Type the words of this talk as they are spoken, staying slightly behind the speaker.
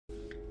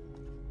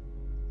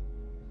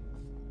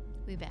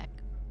We back.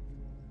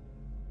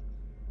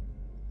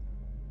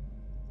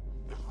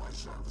 If my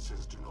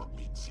services do not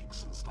meet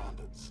Seegson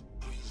standards,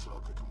 please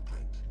log a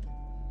complaint.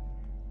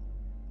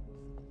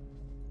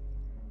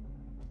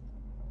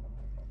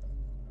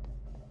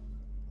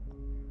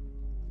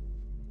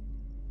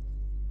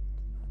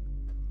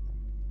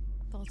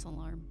 False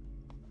alarm.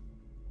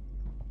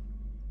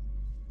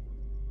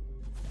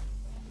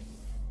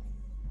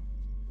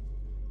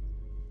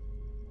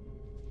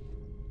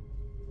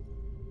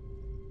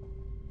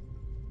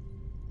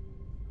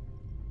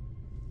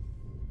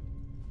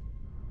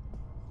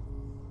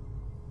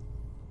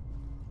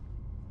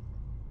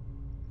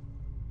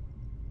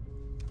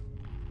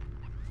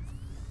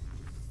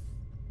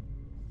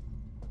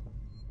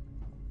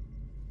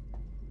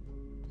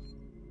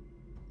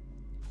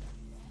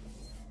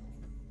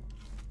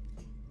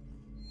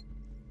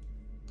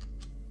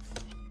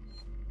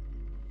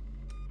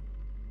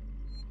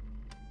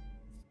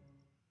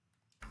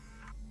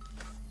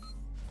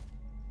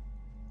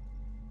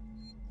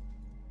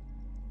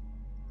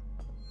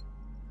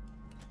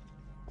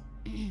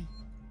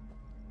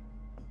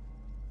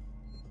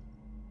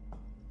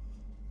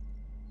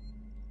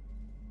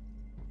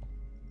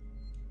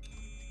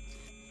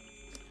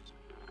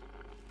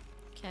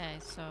 Okay,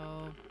 so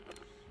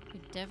we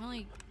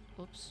definitely,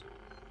 whoops,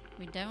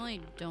 we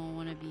definitely don't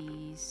want to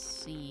be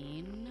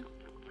seen.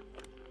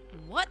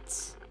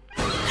 What?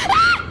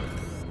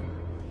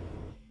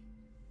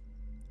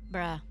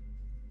 Bruh.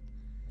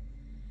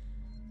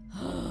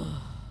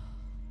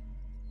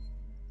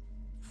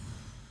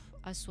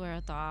 I swear I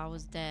thought I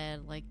was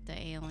dead, like the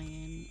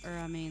alien, or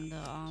I mean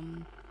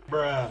the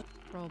Bruh.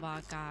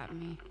 robot got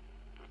me.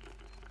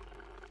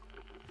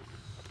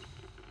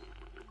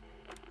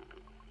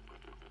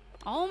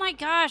 Oh my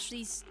gosh,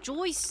 these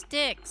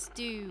joysticks,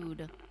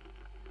 dude.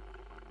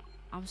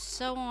 I'm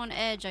so on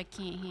edge, I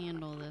can't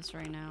handle this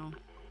right now.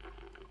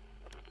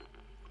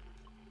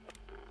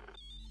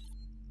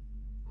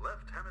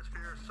 Left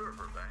hemisphere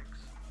server banks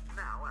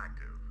now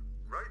active.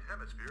 Right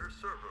hemisphere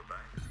server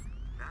banks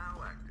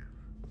now active.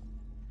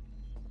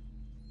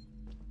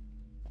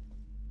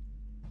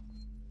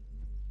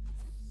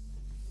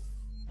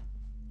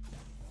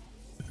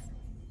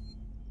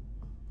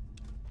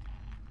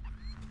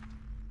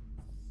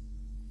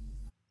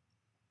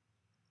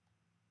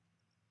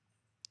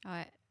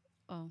 Alright.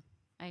 Oh,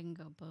 I can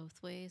go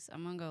both ways.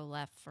 I'm gonna go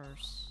left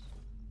first.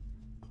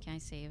 Can I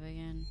save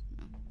again?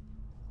 No.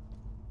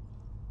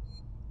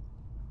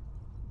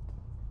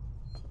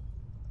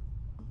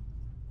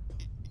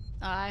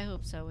 I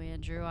hope so,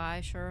 Andrew.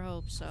 I sure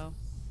hope so.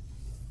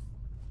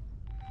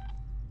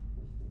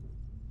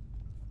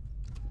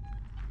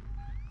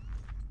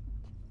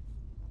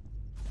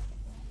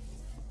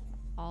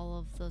 All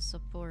of the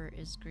support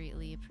is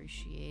greatly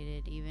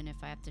appreciated, even if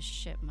I have to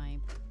shit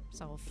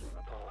myself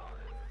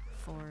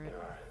for it.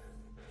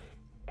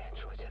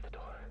 Androids at the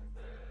door.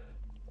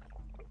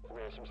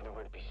 Ransom's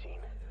nowhere to be seen.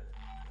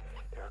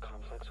 There are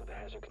conflicts with the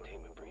hazard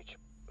containment breach.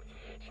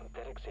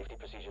 Synthetic safety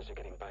procedures are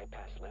getting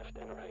bypassed left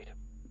and right.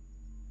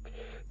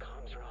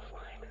 Comms are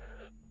offline.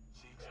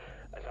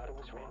 I thought it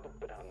was random,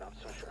 but I'm not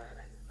so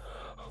sure.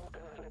 Oh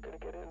god, I gotta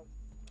get in.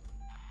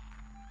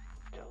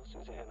 Tell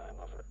Suzanne I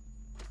love her.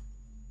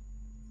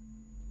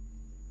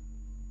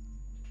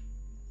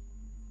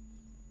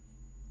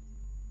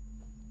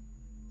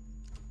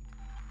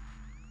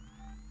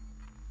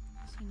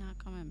 Is he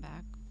not coming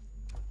back?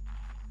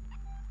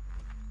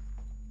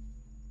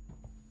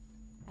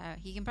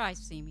 He can probably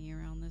see me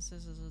around this.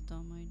 This is a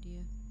dumb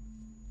idea.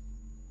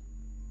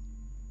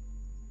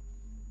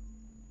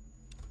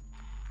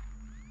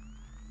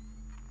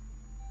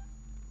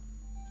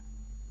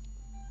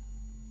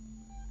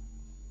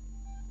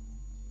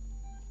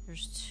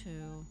 There's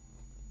two.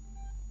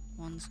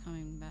 One's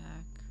coming back.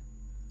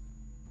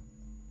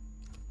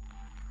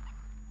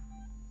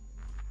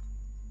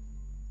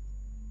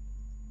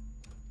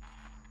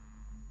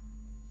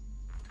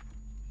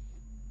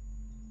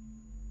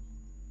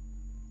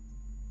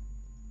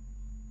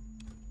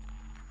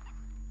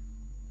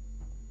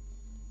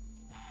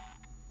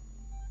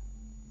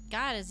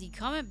 God, is he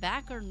coming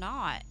back or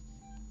not?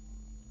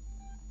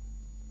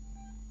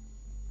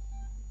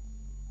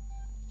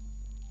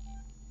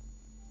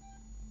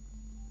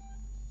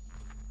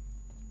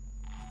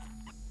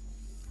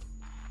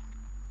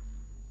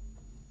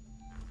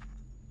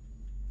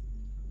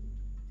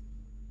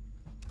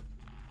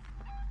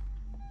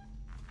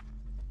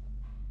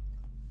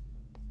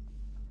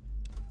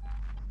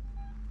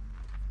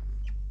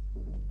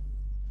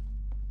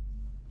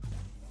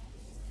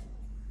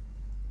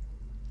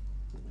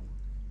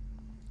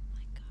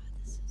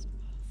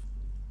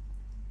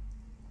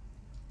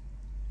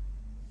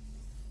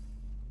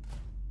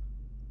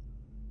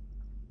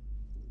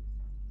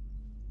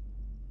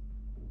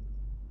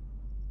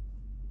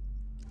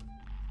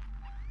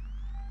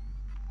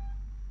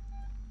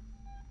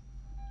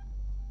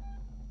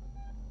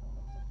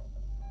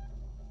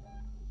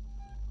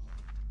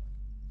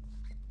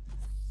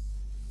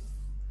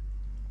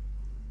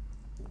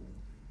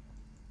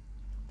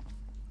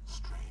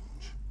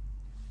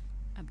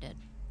 I'm dead.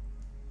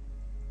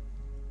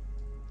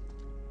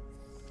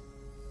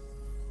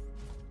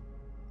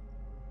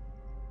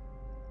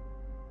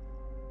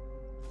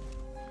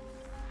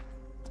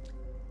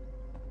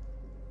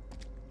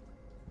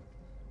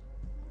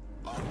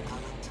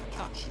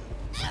 touch you.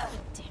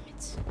 Damn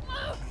it.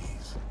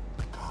 Please,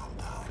 calm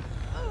down.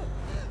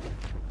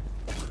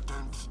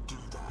 Don't do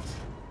that.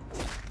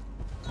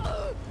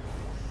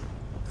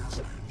 There's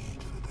no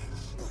need for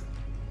this.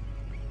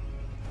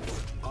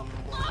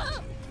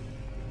 Unwarranted.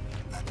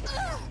 Let me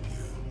help you.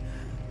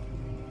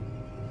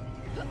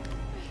 Oh,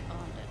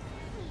 I'm dead.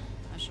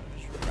 I should have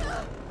just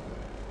run.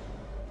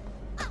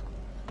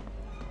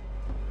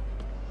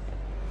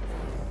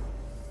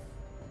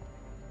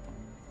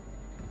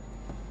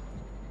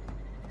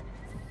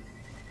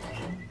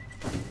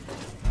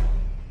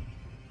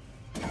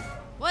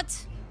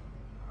 What?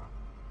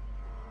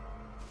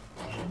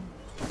 I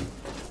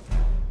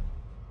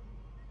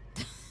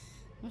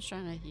was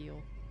trying to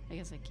heal. I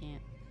guess I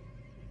can't.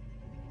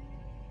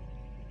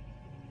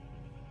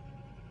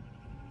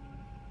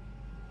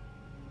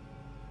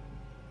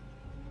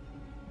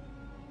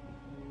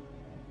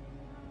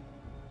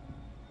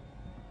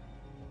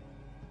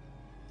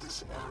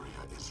 This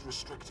area is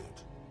restricted,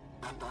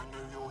 and I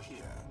know you're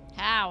here.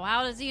 How?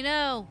 How does he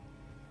know?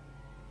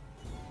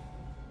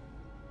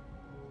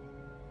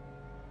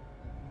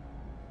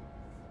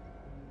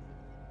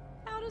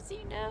 How does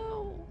he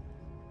know?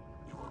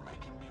 You are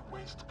making me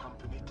waste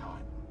company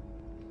time.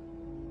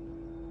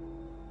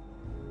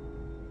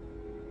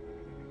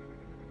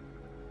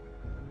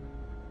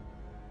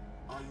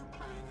 Are you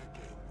playing a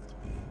game with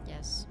me?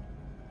 Yes.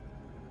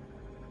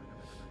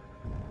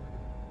 Oh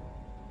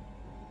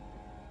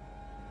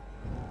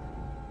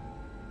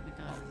my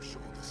God. I'm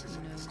sure this is He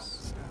a knows.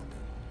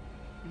 misunderstanding.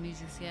 The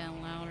music's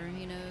getting louder.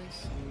 He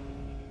knows.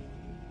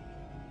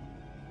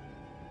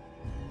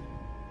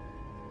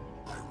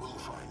 I will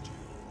find you.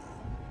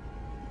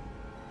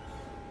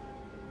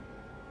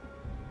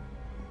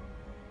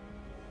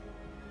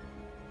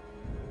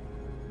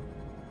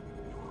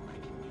 You are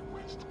making me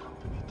waste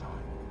company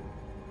time.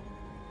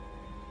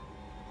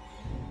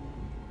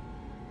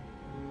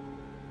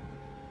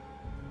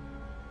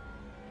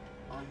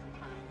 Are you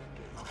playing a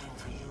game? Looking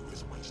for you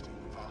is wasting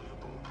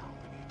valuable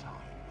company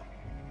time.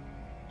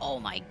 Oh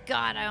my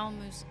God, I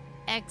almost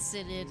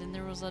exited and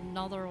there was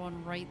another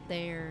one right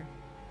there.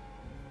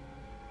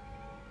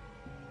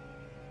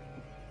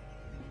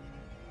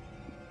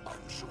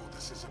 I'm sure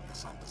this is a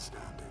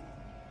misunderstanding.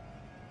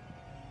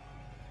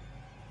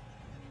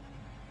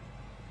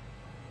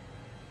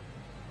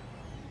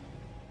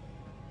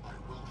 I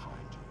will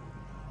find you.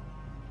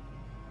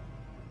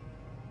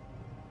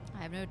 I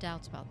have no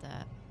doubts about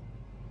that.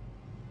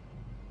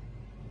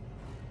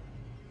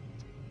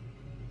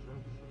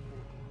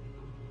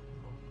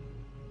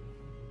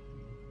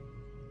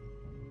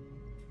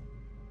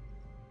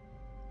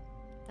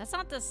 That's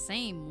not the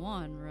same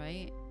one,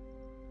 right?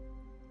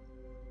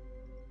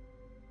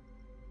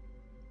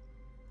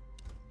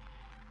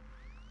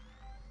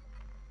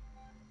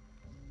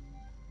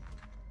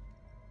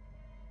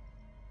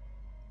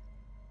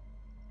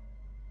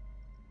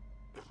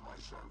 If my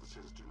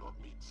services do not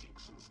meet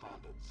Seegson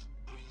standards,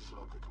 please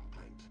log a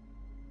complaint.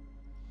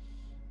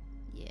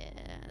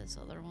 Yeah, this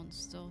other one's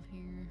still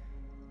here.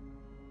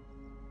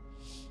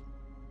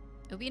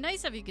 It would be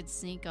nice if you could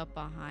sneak up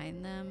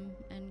behind them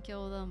and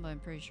kill them, but I'm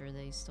pretty sure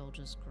they still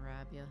just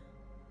grab you.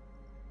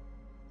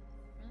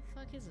 Where the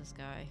fuck is this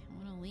guy? I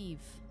want to leave.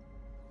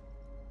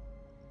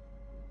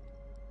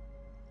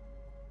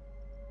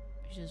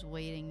 He's just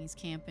waiting. He's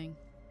camping.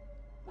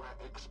 We're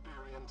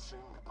experiencing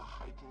a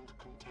heightened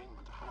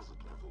containment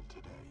hazard level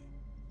today.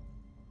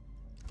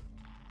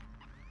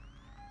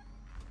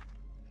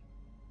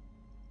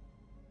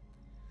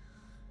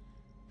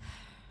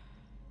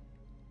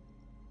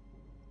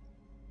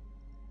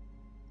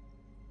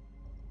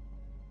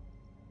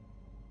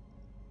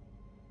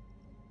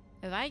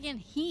 If I can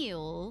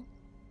heal,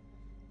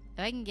 if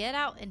I can get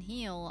out and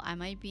heal, I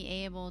might be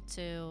able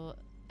to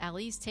at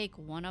least take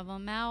one of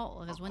them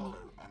out. Because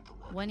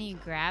when he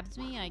grabs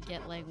me, I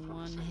get like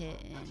one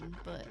hit in.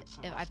 But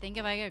I think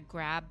if I get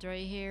grabbed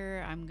right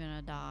here, I'm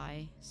gonna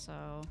die. So,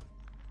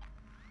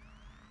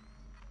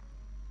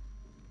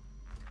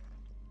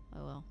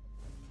 oh well.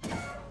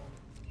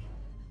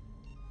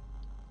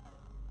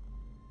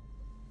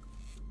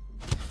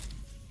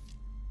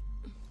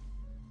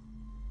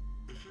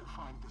 If you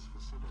find this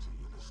facility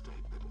in a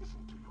state that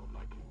isn't to your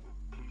liking,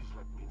 please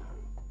let me know.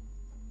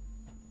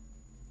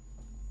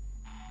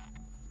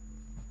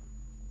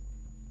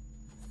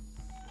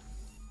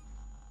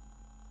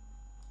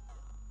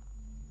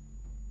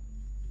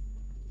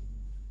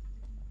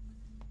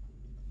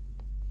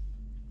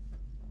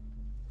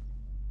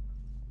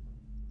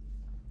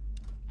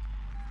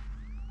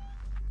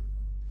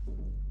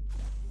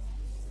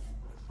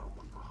 There's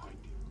someone behind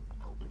you,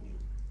 helping you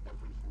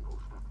every single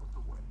step of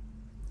the way.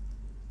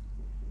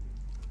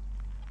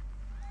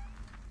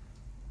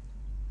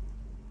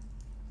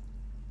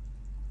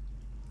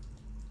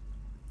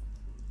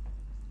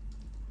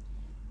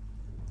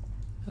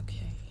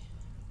 Okay.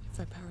 If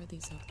I power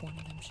these up, one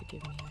of them should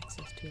give me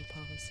access to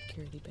Apollo's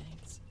security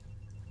banks.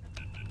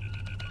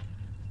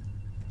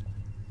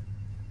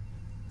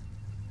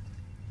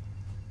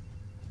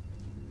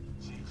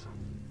 Seegson,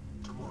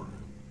 tomorrow,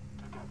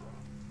 together.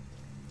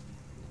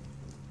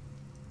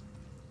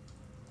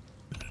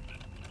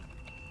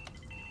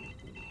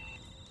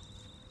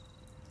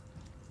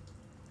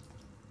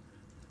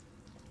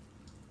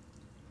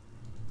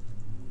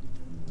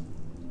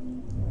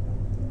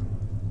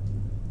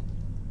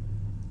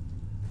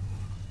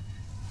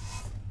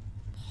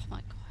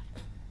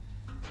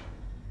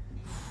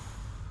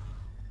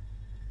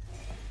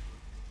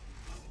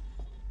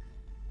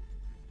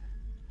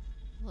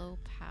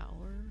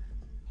 power.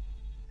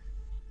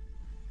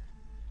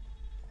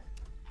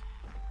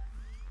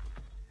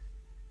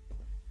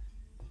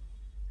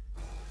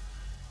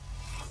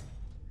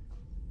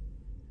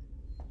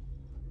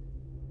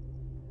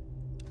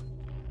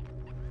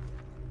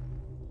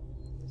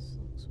 This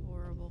looks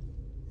horrible.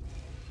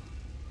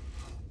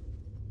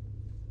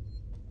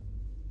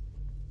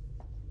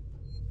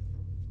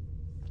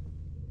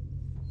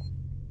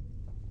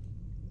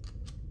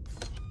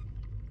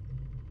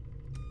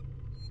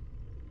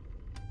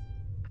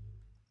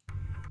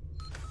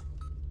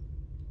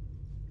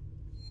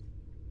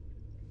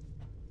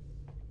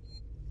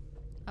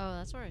 Oh,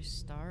 that's where I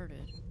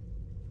started.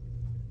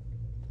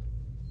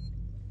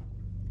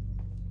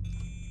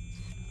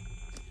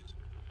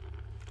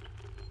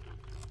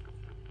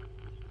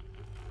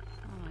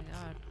 Oh my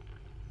god.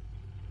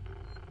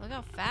 Look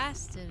how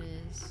fast it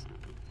is.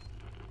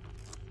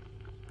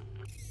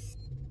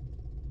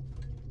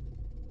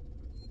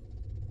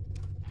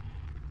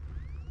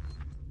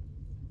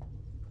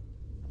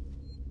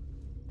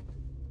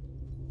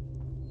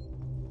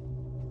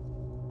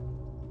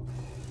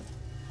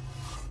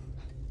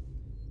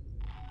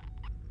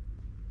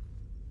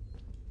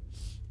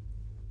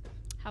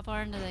 How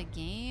far into the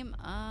game?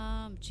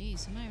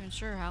 Geez, I'm not even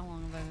sure how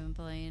long have I been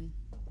playing.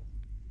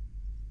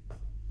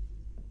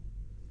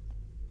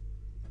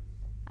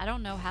 I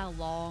don't know how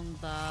long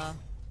the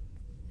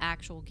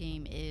actual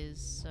game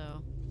is,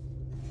 so.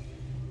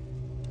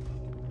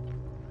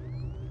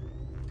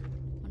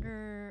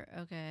 Wonder,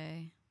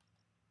 okay.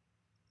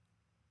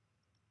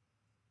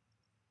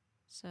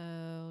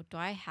 So, do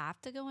I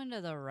have to go into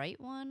the right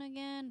one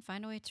again?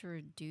 Find a way to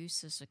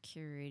reduce the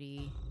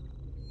security.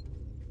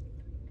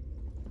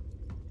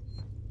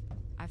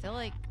 I feel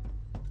like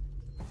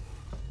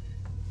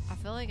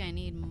I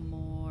need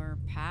more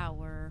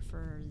power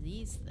for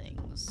these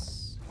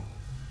things.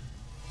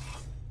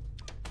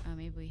 Oh,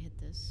 maybe we hit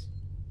this.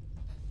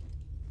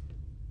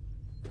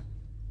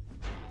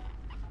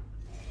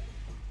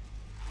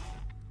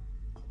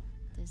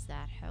 Does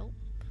that help?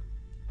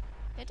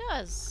 It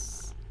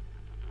does.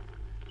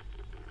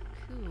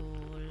 Cool.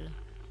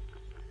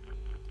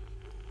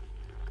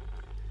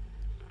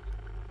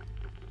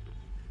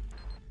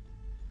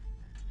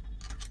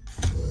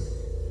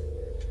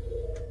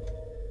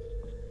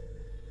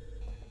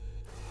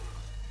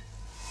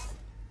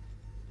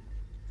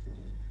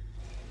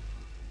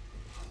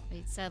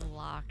 It said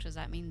locked. Does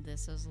that mean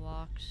this is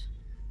locked?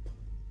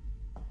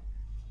 Oh.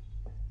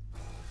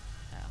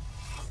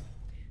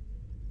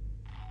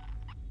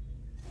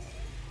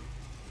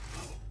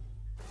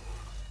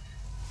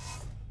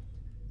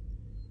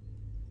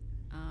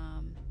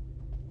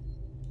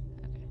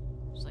 Okay.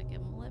 It's like it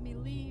won't let me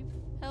leave.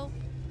 Help.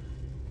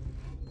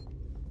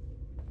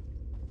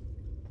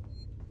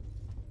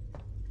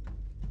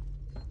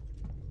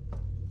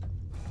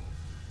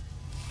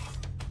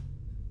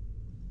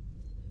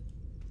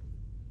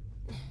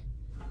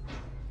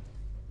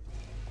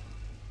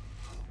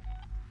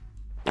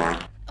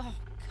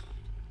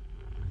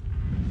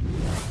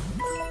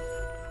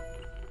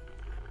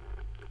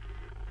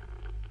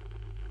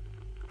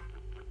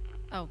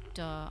 Oh,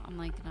 duh. I'm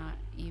like not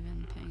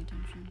even paying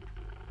attention.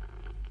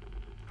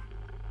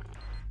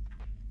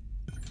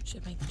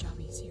 Should make the job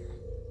easier.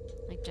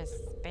 Like just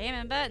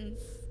spamming buttons.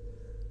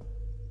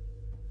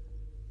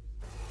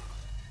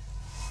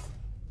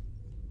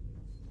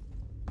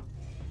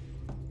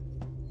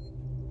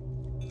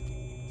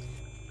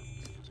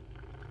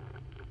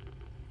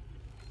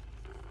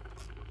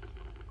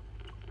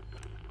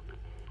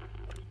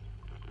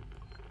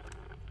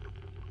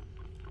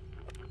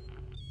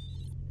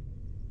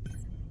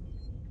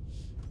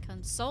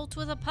 Consult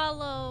with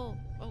Apollo.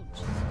 Oh,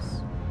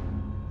 Jesus.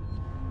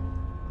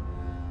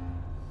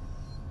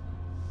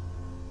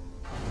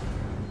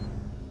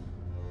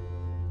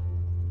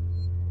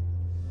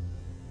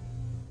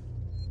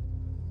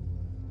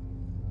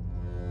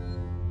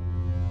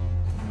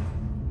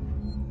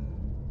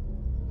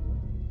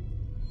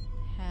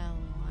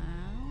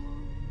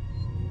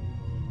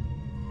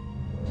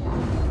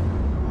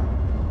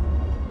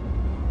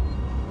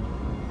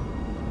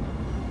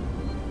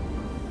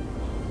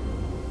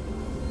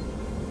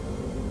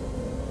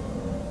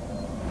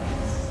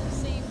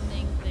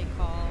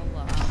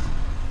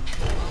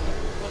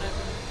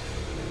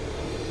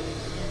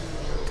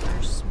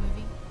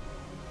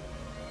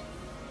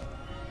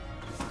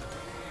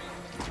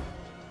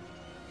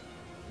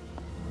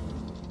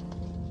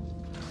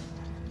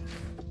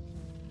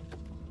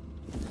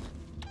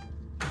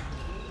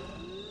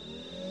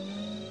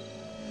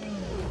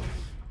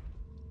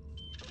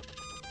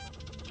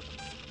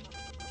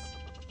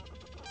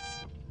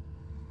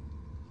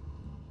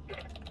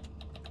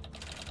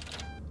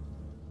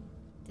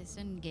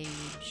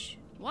 Disengage.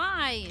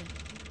 Why?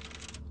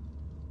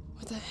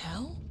 What the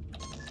hell?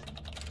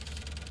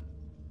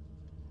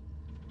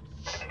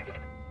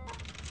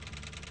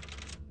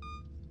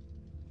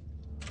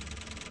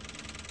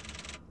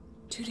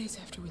 Two days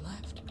after we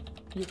left.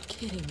 You're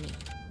kidding me.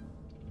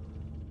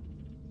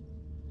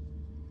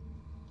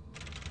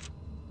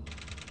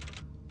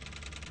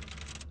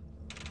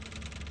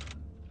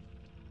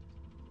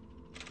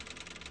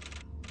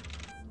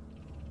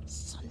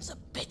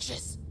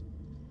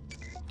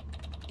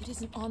 It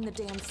isn't on the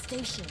damn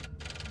station.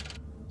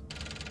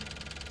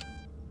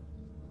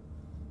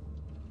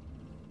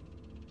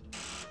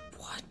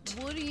 What?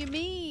 What do you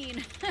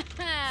mean?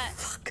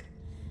 Fuck.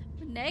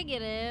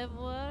 Negative?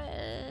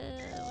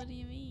 What do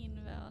you mean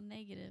about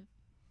negative?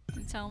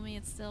 You tell me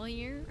it's still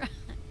here?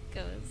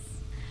 Because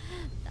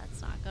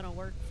that's not gonna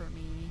work for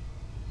me,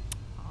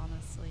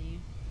 honestly.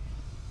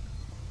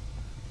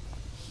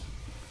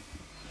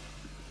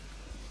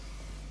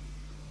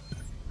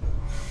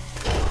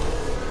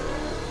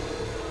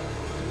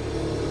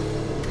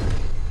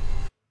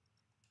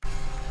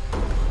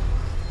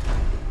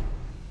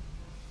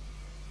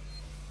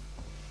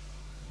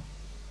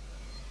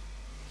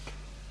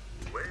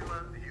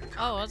 Wayland Utah.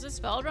 Oh, was it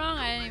spelled wrong?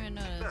 I didn't even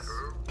notice.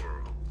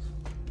 Better worlds.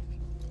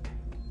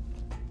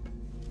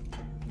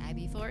 I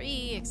before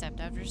E,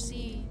 except after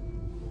C.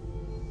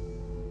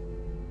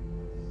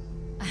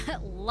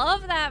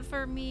 Love that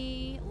for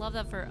me. Love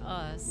that for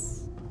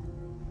us.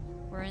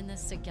 We're in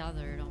this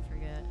together, don't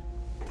forget.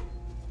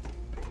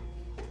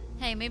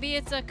 Hey, maybe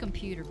it's a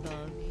computer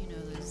bug. You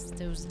know,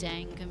 those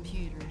dang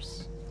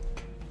computers.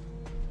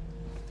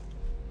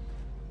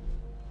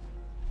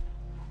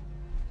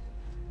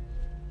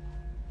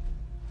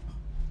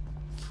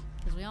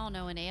 Because we all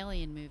know in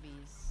alien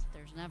movies,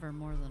 there's never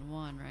more than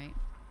one, right?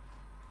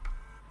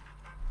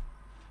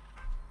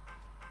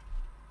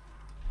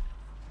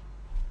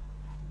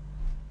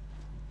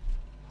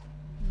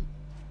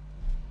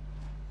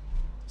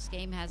 This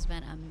game has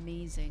been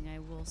amazing, I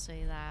will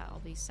say that. I'll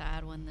be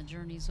sad when the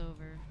journey's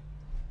over.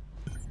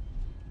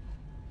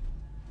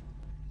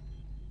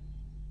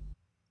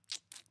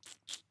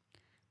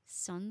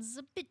 Sons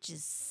of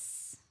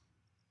bitches.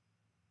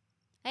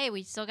 Hey,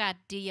 we still got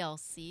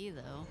DLC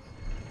though.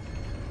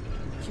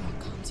 You're on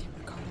comms here,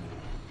 Ricardo.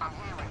 I'm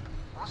hearing.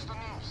 What's the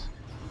news?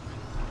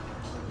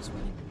 Apollo's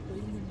running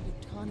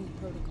Weyland-Yutani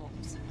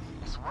protocols.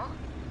 It's what?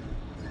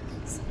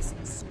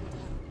 Citizens sold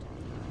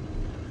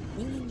out.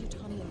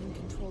 Weyland-Yutani are in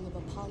control of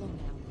Apollo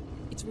now.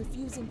 It's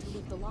refusing to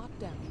lift the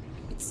lockdown.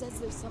 It says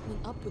there's something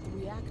up with the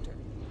reactor.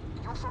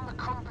 You're from the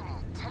company.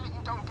 Tell it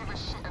you don't give a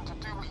shit and to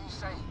do what you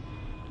say.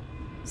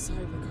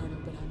 Sorry, Ricardo,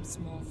 but I'm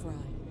small fry.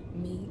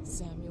 Me,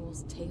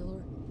 Samuels,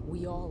 Taylor,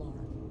 we all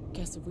are.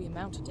 Guess if we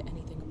amounted to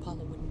anything,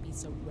 Apollo wouldn't be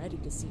so ready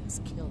to see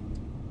us killed.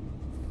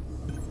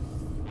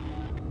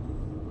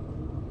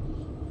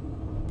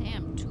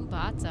 Damn, 2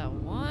 bots at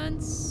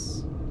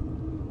once?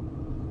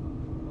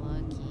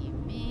 Lucky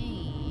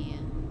me.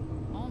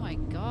 Oh my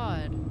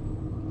god.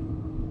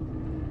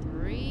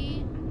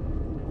 3?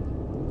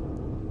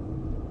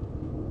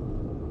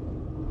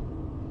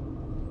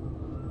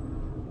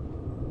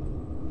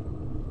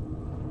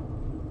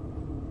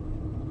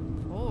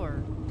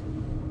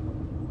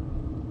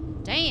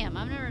 Damn,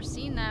 I've never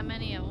seen that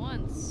many at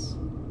once.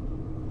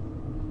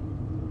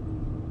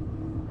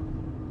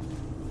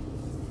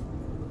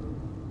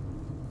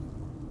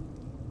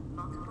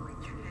 Multiple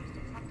intruders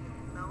detected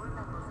in lower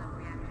levels of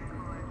reactor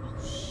core. Oh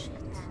shit.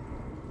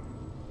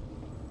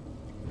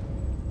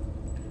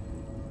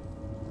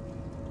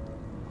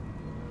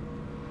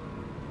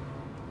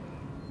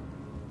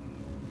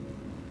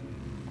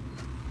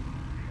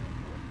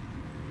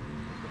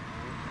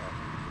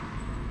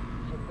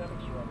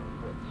 Synthetics are on the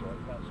foot, so I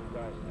found some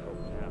guys to help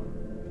me out.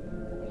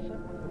 I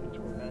sent one of them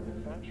into a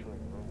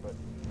manufacturing room, but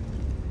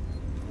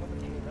when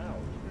it came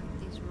out,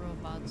 These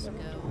robots go.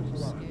 everyone I'm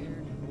was locked.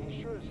 scared. And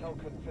he sure as hell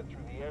couldn't fit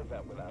through the air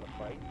vent without a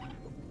fight.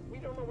 We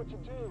don't know what to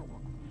do.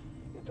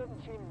 It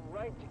doesn't seem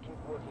right to keep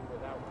working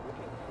without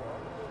looking for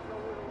him. There's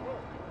nowhere to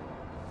look.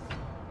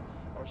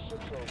 Our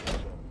ship's over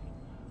soon.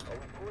 I'll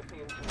report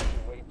the incident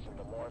to Waits and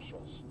the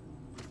marshals.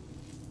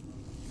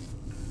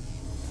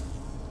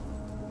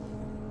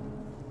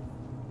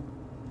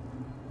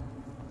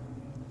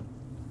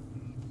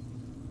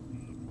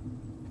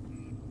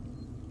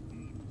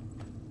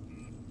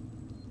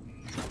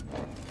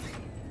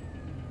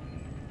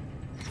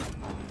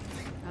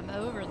 I'm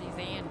over these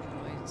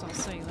androids, I'll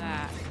say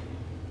that.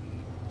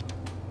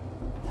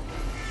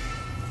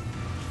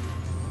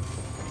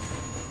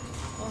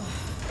 Oh.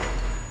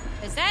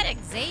 Is that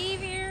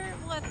Xavier?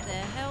 What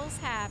the hell's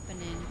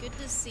happening? Good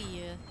to see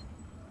you.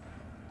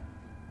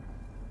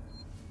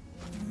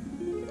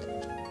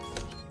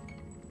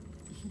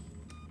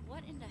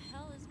 What in the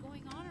hell is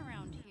going on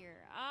around here?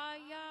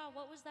 Yeah,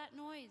 what was that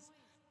noise?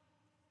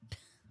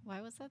 Why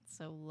was that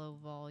so low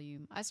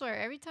volume? I swear,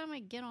 every time I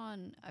get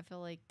on, I feel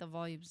like the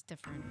volume's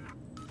different.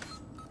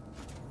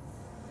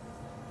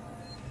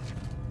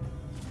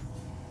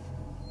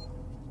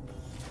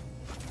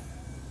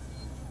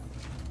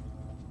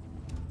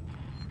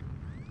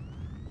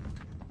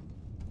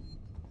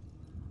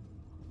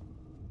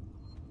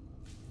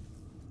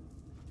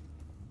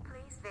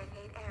 Please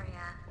vacate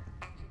area.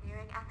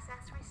 Engineering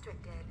access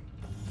restricted.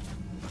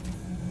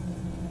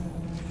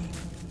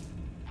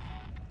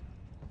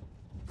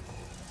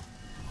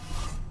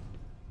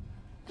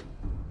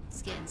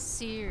 It's getting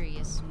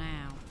serious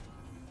now.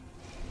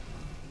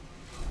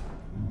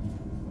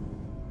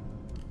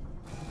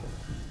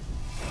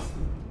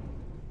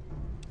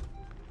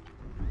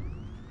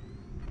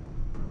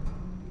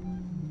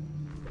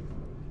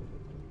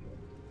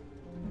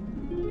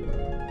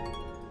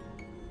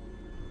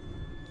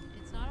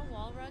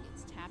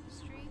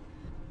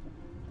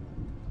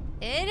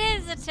 It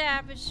is a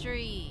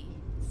tapestry.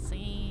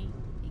 See,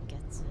 he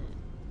gets it.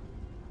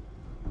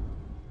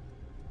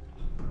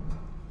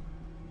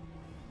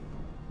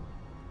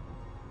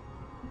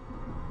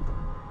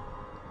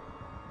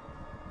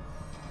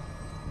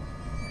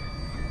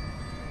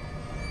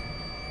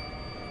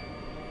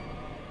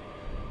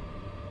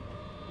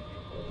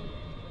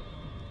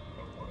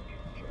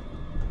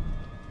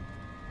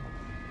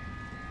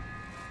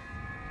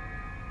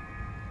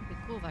 It'd be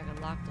cool if I could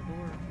lock the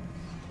door.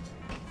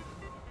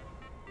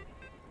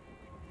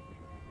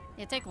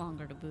 It'd take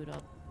longer to boot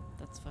up.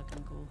 That's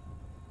fucking cool.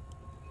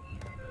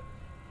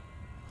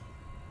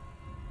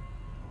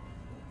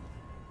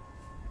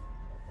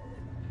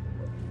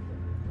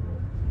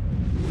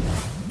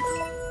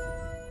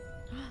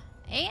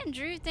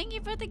 Andrew, thank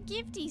you for the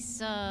gifty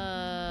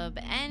sub.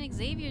 And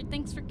Xavier,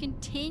 thanks for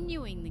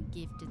continuing the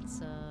gifted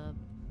sub.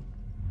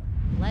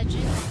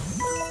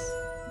 Legends.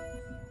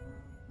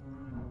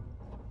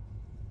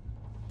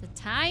 The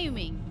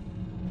timing.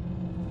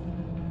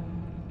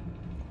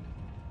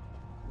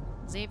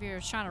 Xavier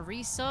is trying to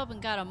resub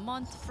and got a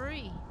month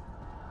free.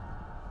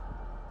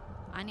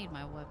 I need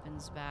my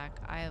weapons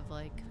back. I have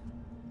like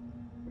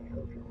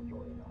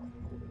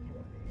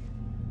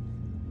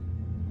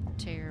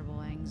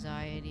terrible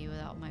anxiety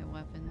without my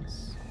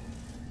weapons.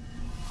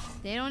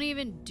 They don't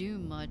even do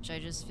much. I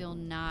just feel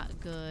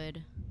not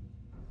good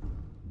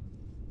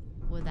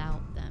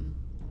without them.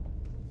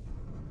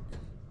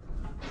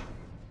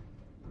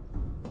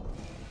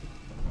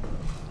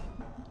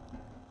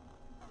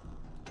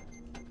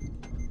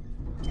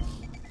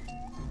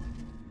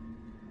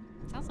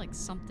 Sounds like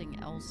something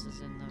else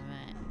is in the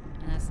vent,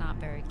 and that's not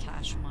very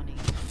cash money.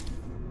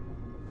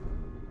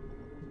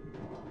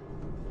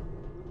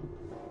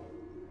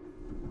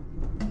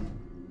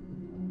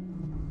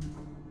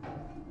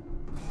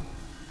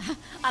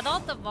 I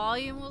thought the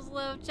volume was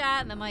low,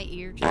 chat, and then my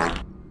ear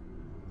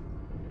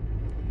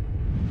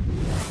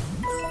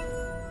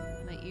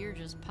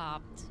just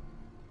popped.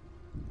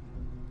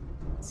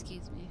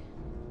 Excuse me.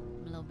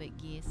 I'm a little bit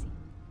gassy.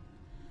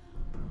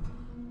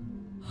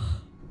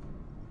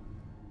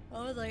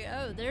 I was like,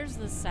 oh, there's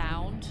the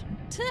sound.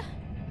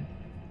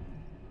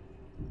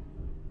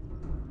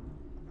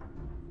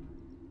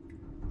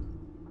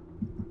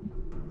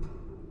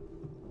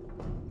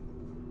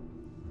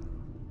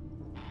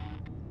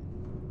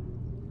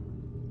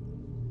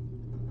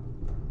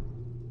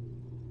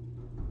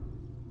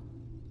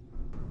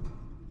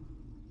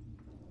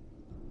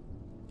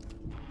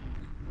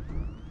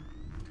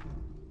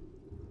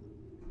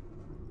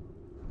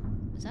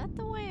 Is that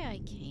the way I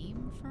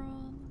came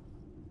from?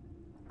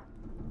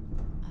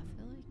 I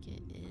feel like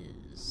it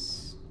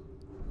is.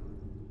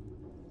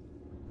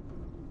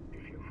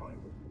 If you find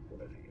the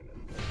facility in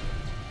a state,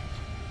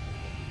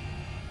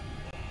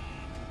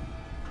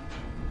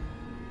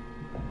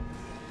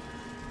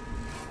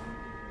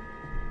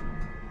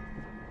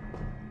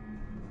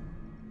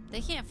 They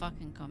can't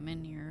fucking come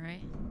in here,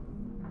 right?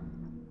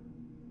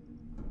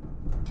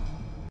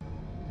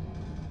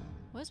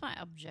 What's my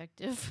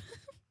objective?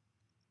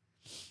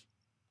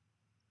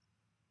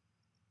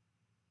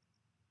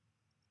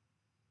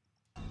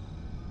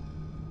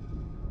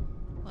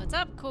 What's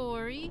up,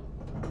 Corey?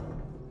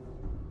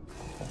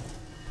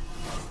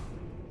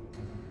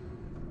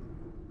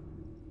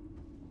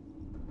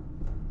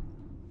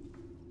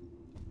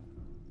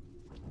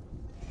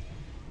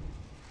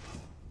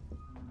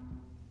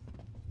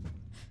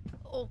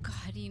 Oh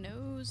God, he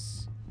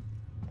knows.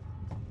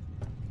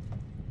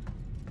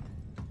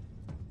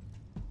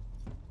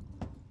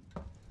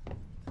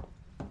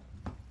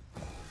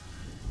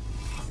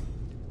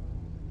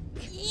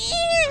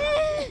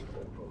 Yeah!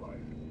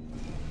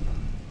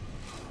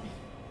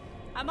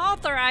 I'm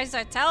authorized,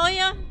 I tell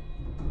ya.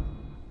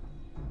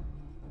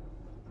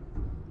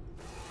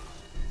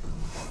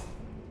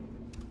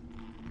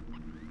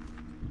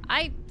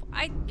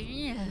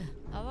 Yeah.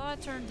 I thought I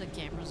turned the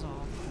cameras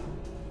off.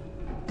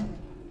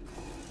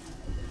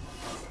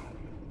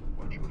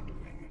 what you were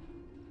doing.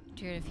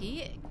 Dude, if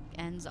he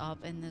ends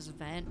up in this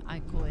vent, I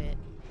quit.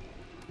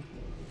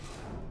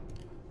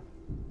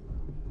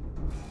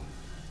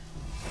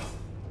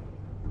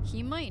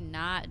 He might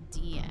not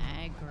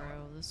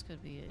de-aggro. This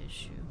could be an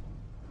issue.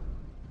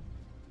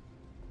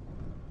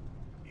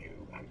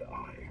 You and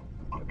I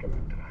are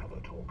going to have a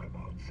talk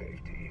about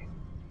safety.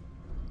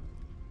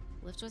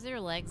 Lift with your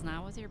legs,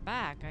 not with your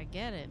back. I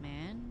get it,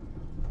 man.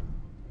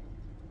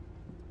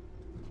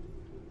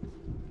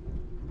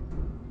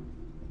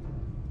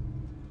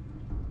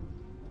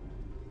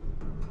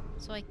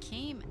 So I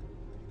came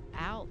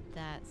out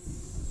that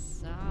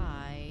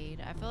side.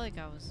 I feel like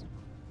I was...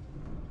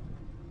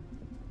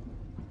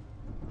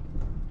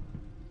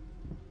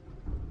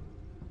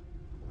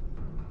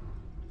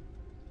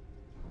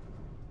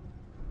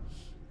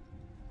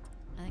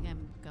 I think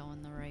I'm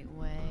going the right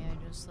way.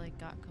 I just like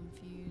got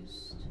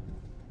confused.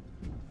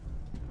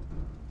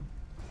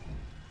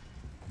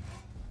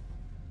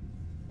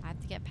 I have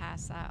to get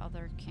past that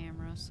other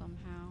camera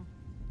somehow.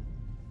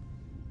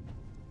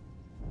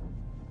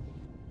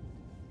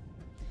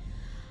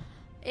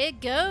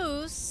 It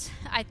goes.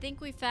 I think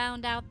we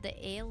found out the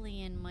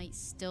alien might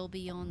still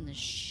be on the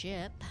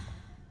ship.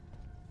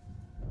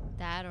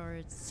 That or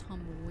it's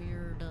some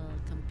weird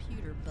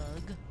computer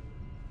bug.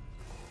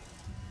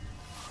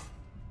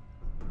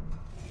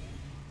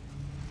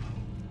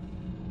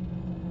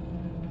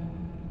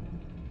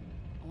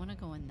 I want to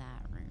go in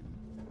that room.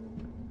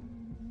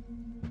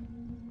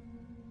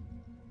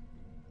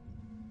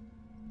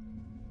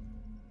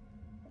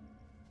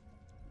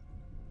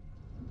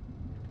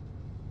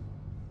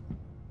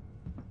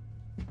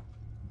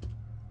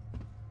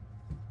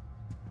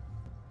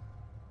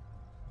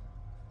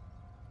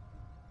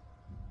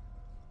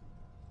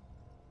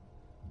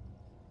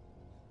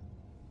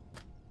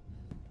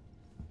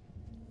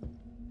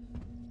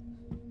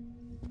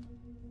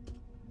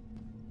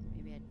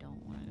 Maybe I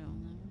don't want to go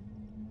in there.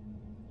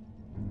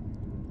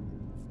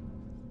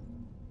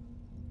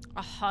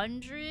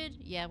 100?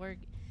 Yeah, we're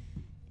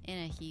in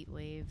a heat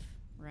wave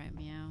right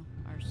meow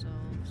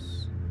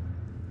ourselves.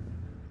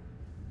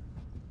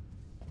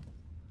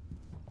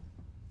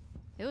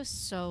 It was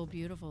so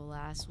beautiful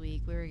last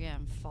week. We were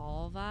getting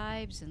fall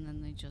vibes and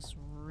then they just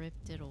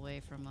ripped it away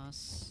from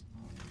us.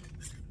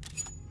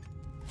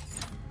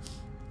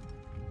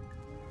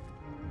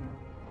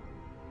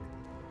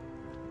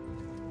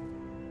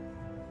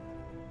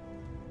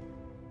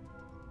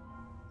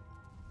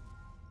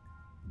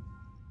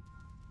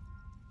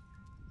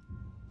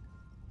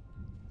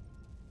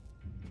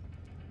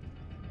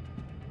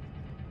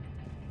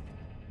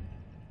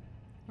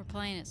 We're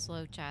playing it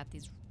slow, chat.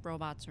 These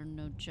robots are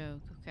no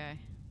joke, okay?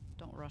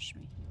 Don't rush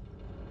me.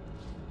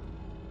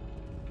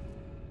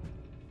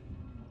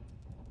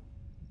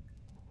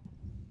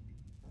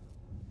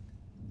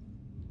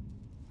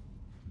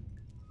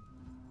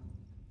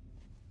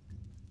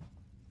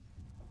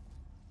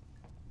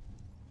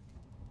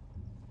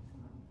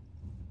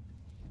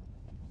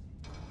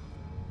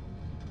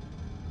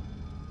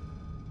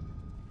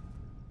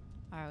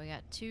 Alright, we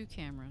got 2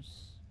 cameras.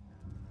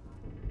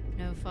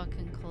 No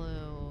fucking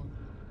clue.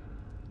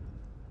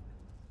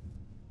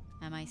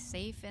 Am I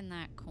safe in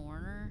that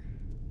corner?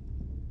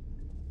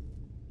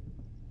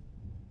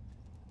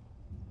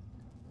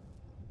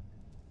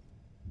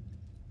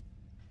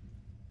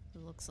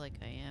 It looks like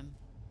I am.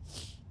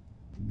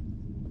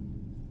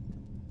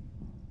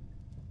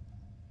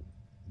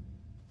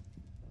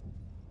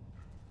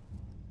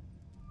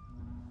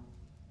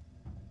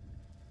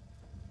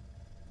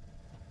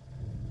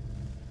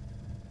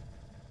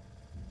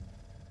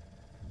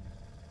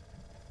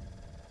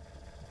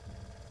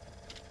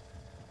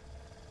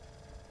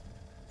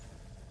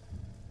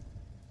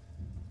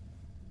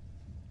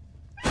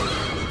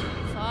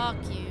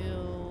 Fuck you.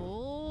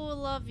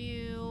 Love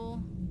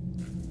you.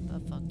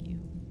 But fuck you.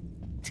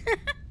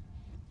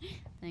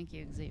 Thank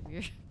you,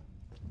 Xavier.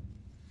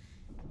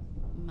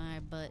 My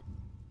butt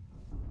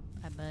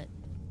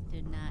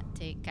did not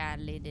take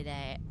kindly to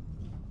that.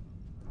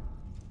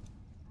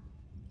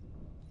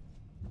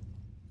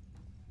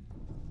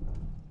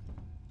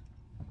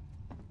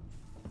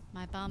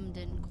 My bum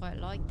didn't quite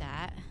like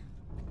that.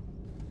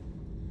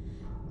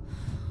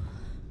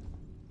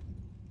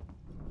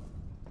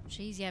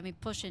 Jeez, you had me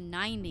pushing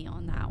 90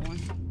 on that one.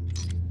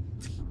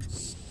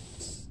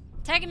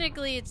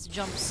 Technically, it's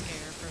jump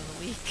scare for the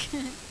week.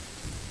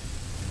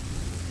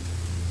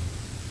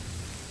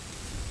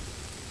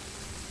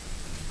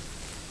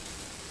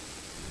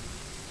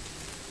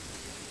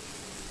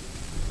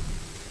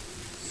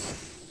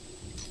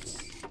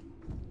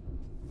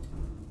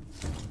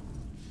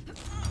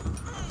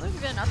 What have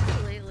you been up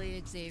to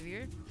lately,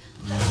 Xavier?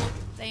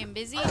 Staying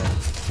busy?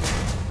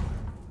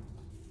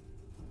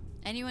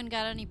 Anyone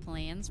got any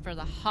plans for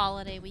the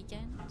holiday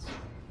weekend?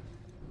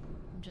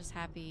 I'm just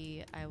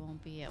happy I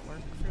won't be at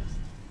work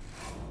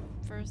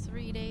for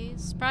 3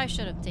 days. Probably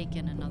should have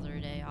taken another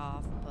day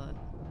off, but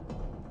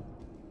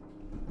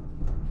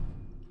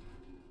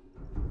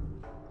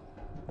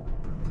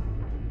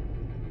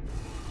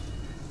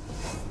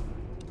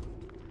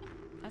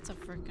that's a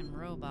freaking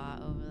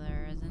robot over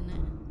there, isn't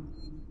it?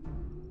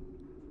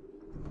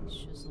 It's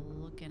just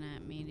looking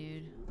at me,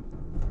 dude.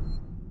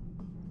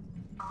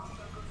 All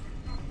local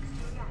synthetics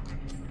to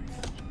reactors.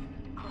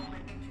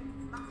 Coleman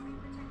entrances must be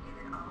protected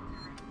at all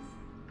times.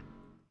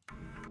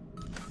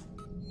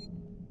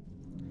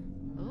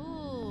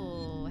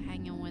 Ooh,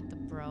 hanging with the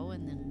bro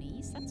and the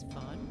niece. That's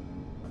fun.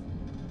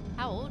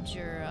 How old's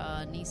your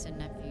niece and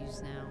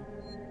nephews now?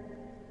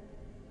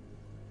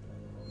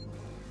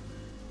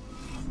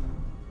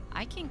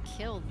 I can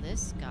kill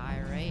this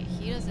guy, right?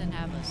 He doesn't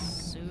have a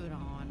suit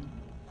on.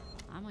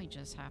 I might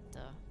just have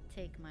to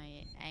take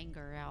my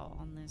anger out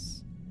on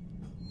this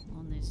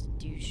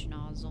douche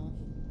nozzle.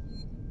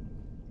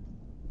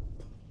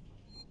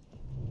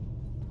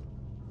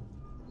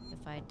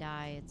 If I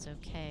die, it's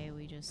okay.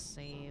 We just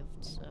saved,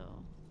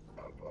 so.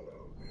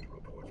 Apollo is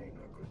reporting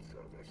a good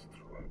service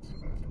throughout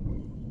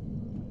Sevastopol.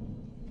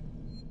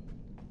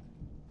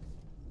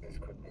 This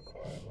could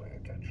require my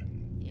attention.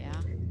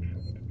 Yeah. You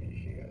really shouldn't be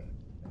here.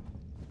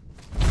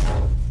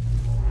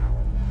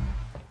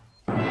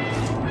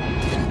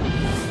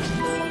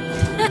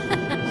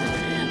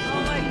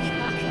 Oh my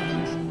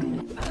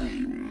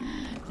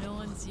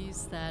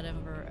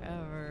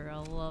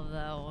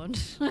that one.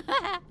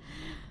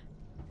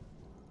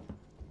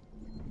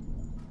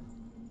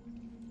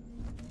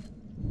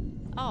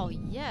 Oh,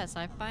 yes,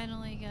 I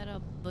finally got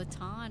a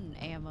baton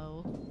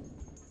ammo.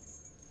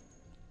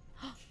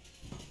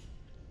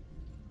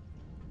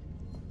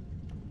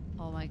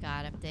 Oh my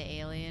god, if the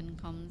alien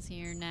comes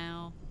here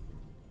now.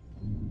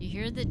 You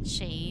hear the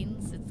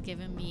chains? It's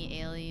giving me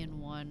Alien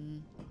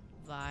 1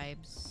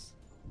 vibes.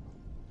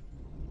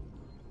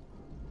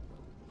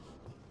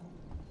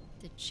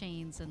 The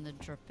chains and the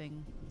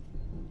dripping.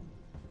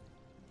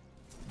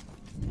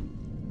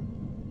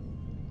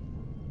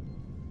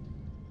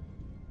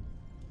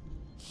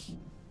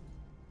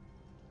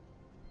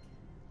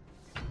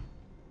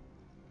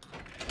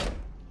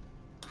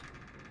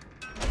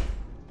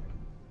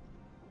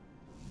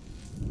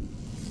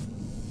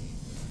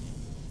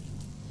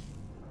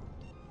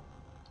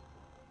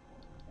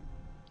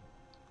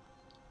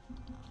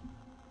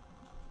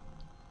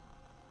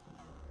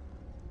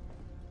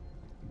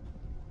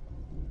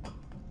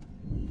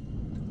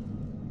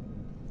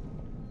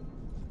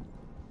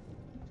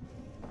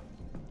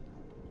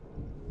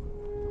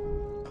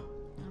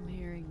 I'm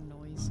hearing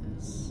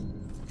noises.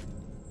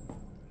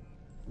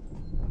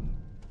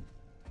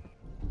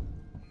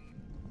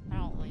 I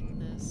don't like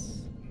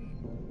this.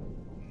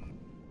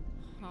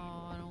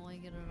 Oh, I don't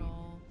like it at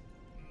all.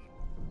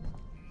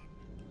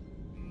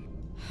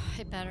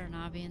 It better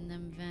not be in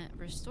them vent.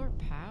 Restore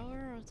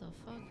power? What the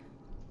fuck?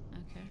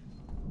 Okay.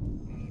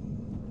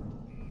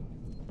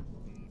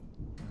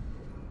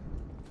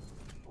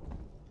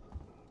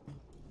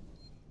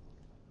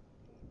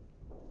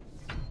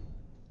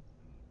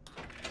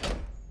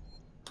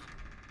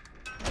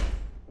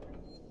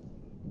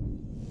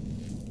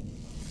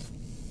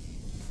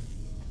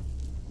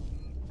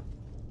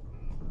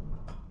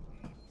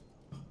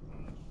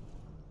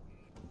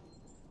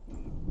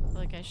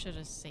 Like I should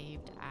have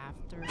saved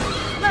after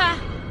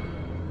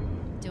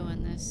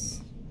doing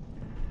this.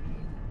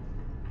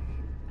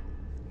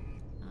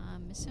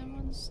 Missing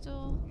one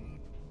still.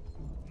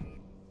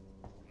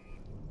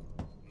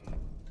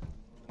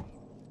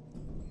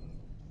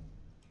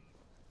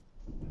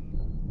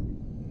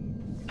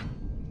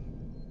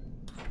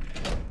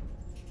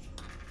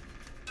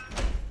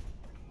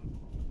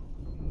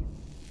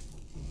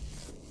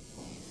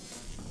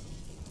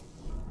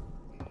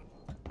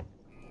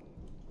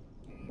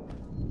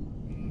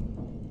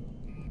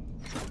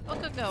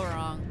 What could go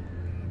wrong?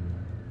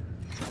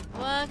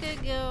 What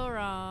could go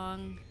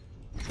wrong?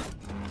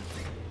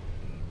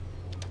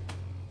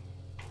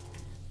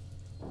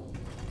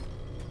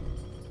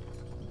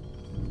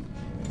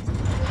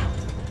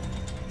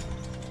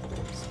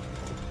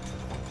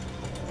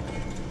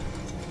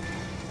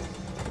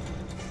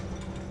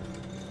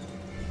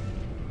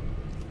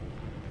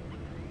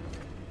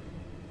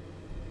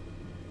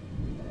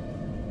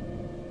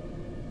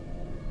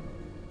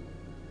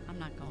 I'm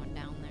not going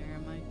down there,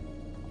 am I?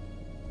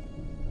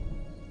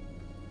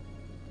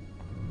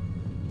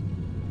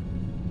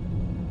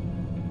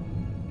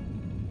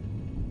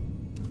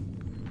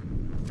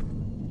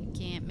 You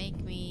can't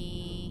make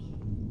me.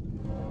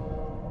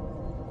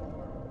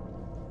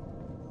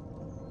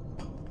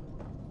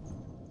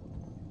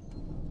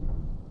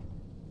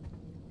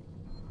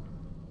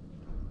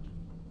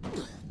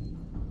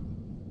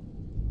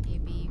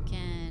 Maybe you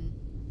can.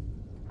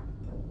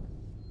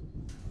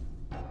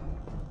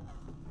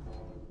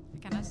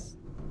 Can I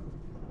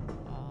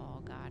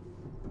Oh, God.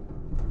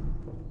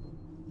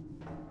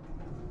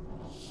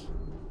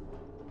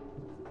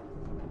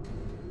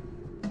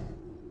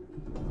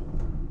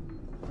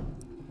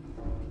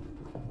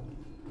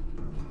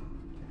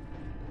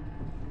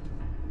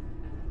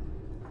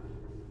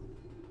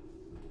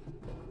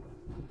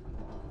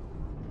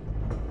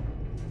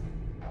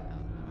 Oh, I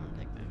don't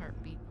think my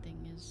heartbeat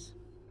thing is.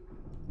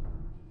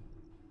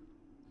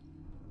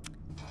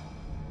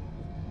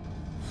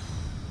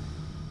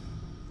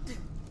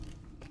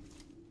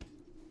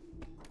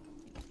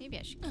 Maybe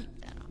I should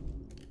keep that on.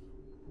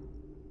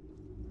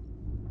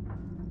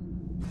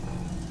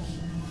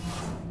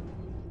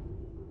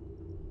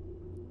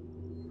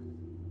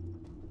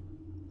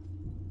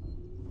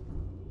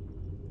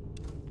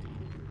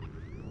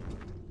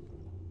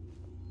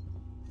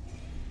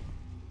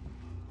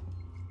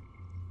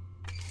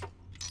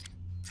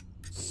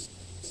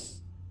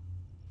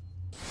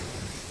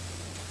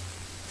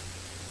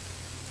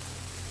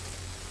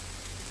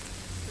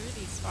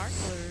 Pretty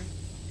sparkler.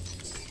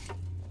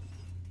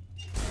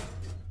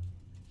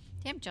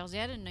 Damn, Chelsea,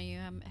 I didn't know you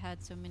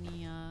had so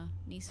many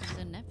nieces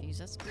and nephews.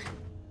 That's cool.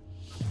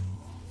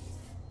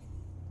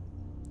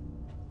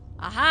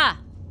 Aha!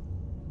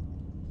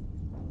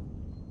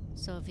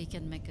 So if he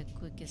can make a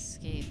quick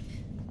escape.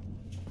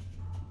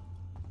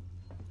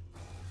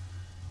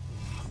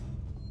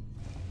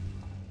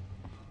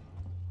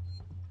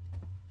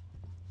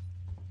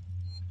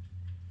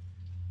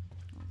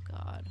 Oh,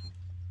 God.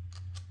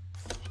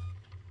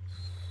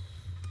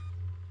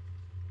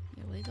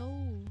 Here we go.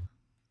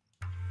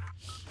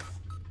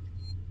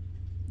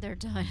 They're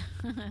done.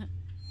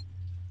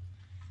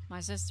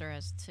 My sister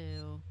has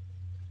 2.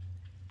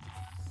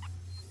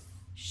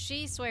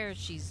 She swears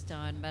she's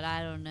done, but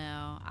I don't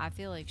know. I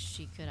feel like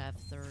she could have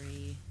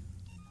 3.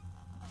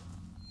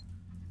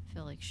 I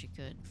feel like she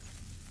could.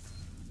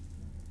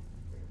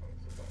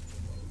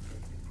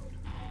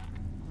 Oh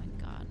my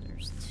god,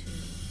 there's 2.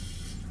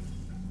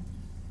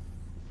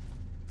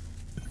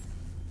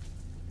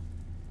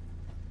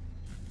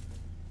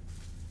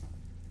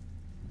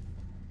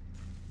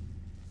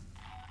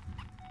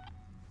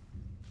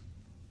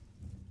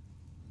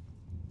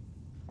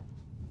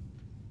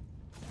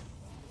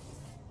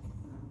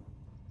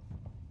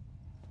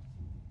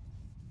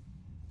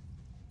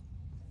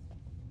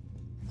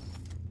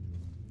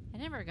 I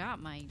never got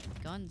my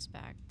guns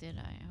back, did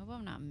I? I hope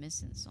I'm not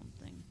missing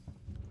something.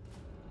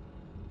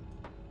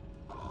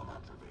 Alarm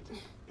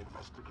activated.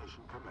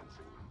 Investigation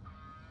commencing.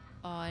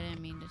 Oh, I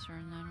didn't mean to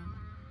turn that on.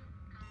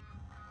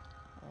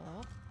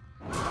 Oh.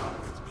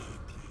 With me,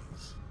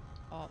 please.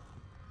 Oh.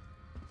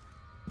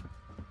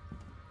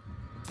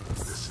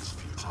 This is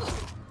futile.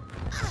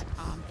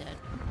 Oh, I'm dead.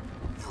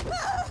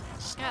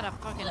 Got a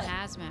fucking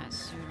hazmat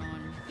suit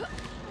on.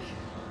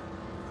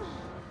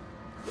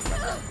 I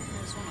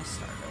just want to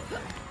start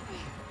over.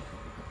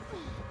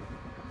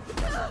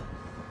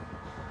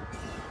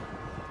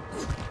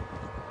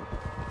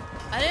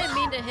 I didn't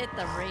mean to hit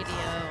the radio.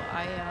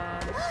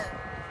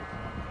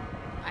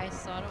 I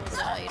thought it was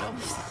an item.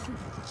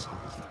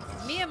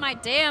 Me and my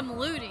damn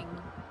looting.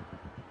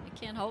 I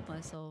can't help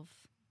myself.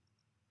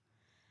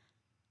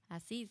 I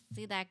see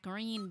that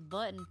green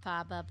button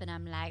pop up and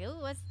I'm like, ooh,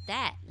 what's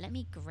that? Let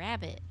me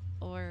grab it.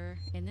 Or,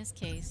 in this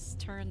case,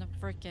 turn the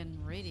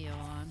frickin' radio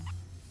on.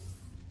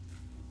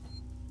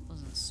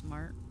 Wasn't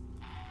smart.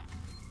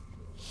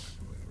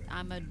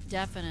 I'm a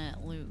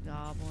definite loot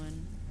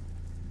goblin.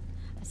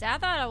 See, I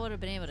thought I would have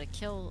been able to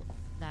kill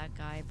that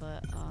guy,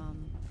 but,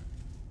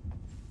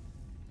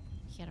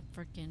 he had a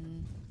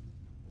frickin'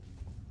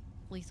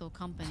 Lethal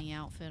Company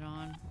outfit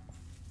on.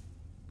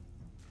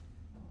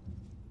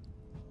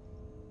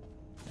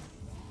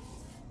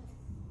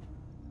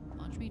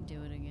 Watch me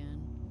do it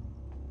again.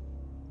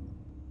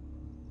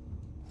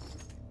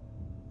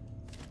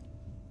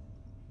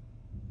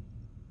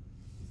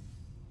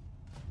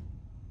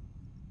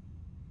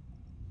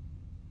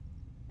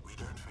 We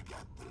don't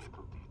forget the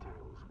little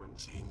details when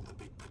seeing the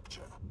big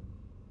picture.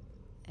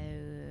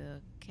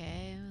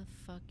 Okay, who the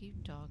fuck you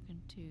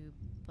talking to,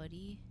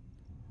 buddy?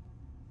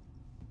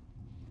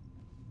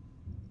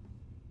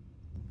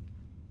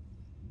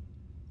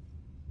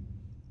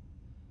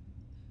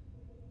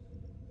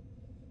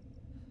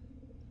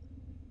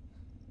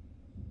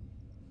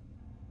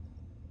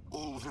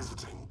 All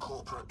visiting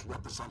corporate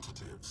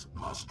representatives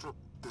must.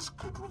 This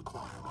could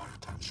require my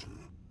attention.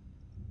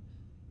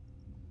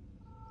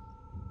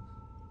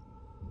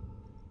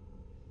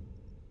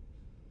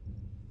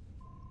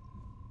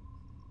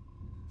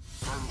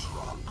 Don't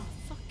run. Oh,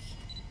 fuck.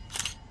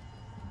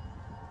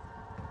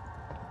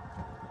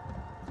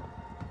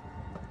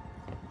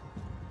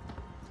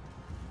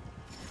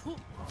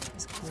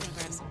 He's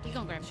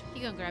gonna grab me. He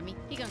gonna grab me.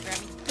 He gonna grab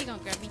me. He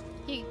gonna grab me.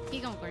 He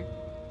gonna grab me.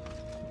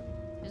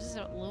 Is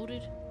this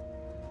loaded?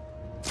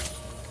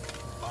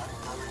 I'm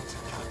going to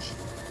catch you.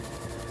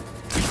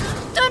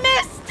 I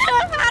missed!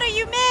 How do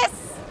you miss?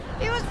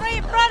 He was right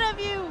in front of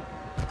you.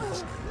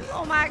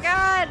 Oh my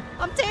god.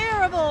 I'm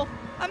terrible.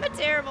 I'm a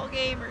terrible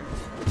gamer.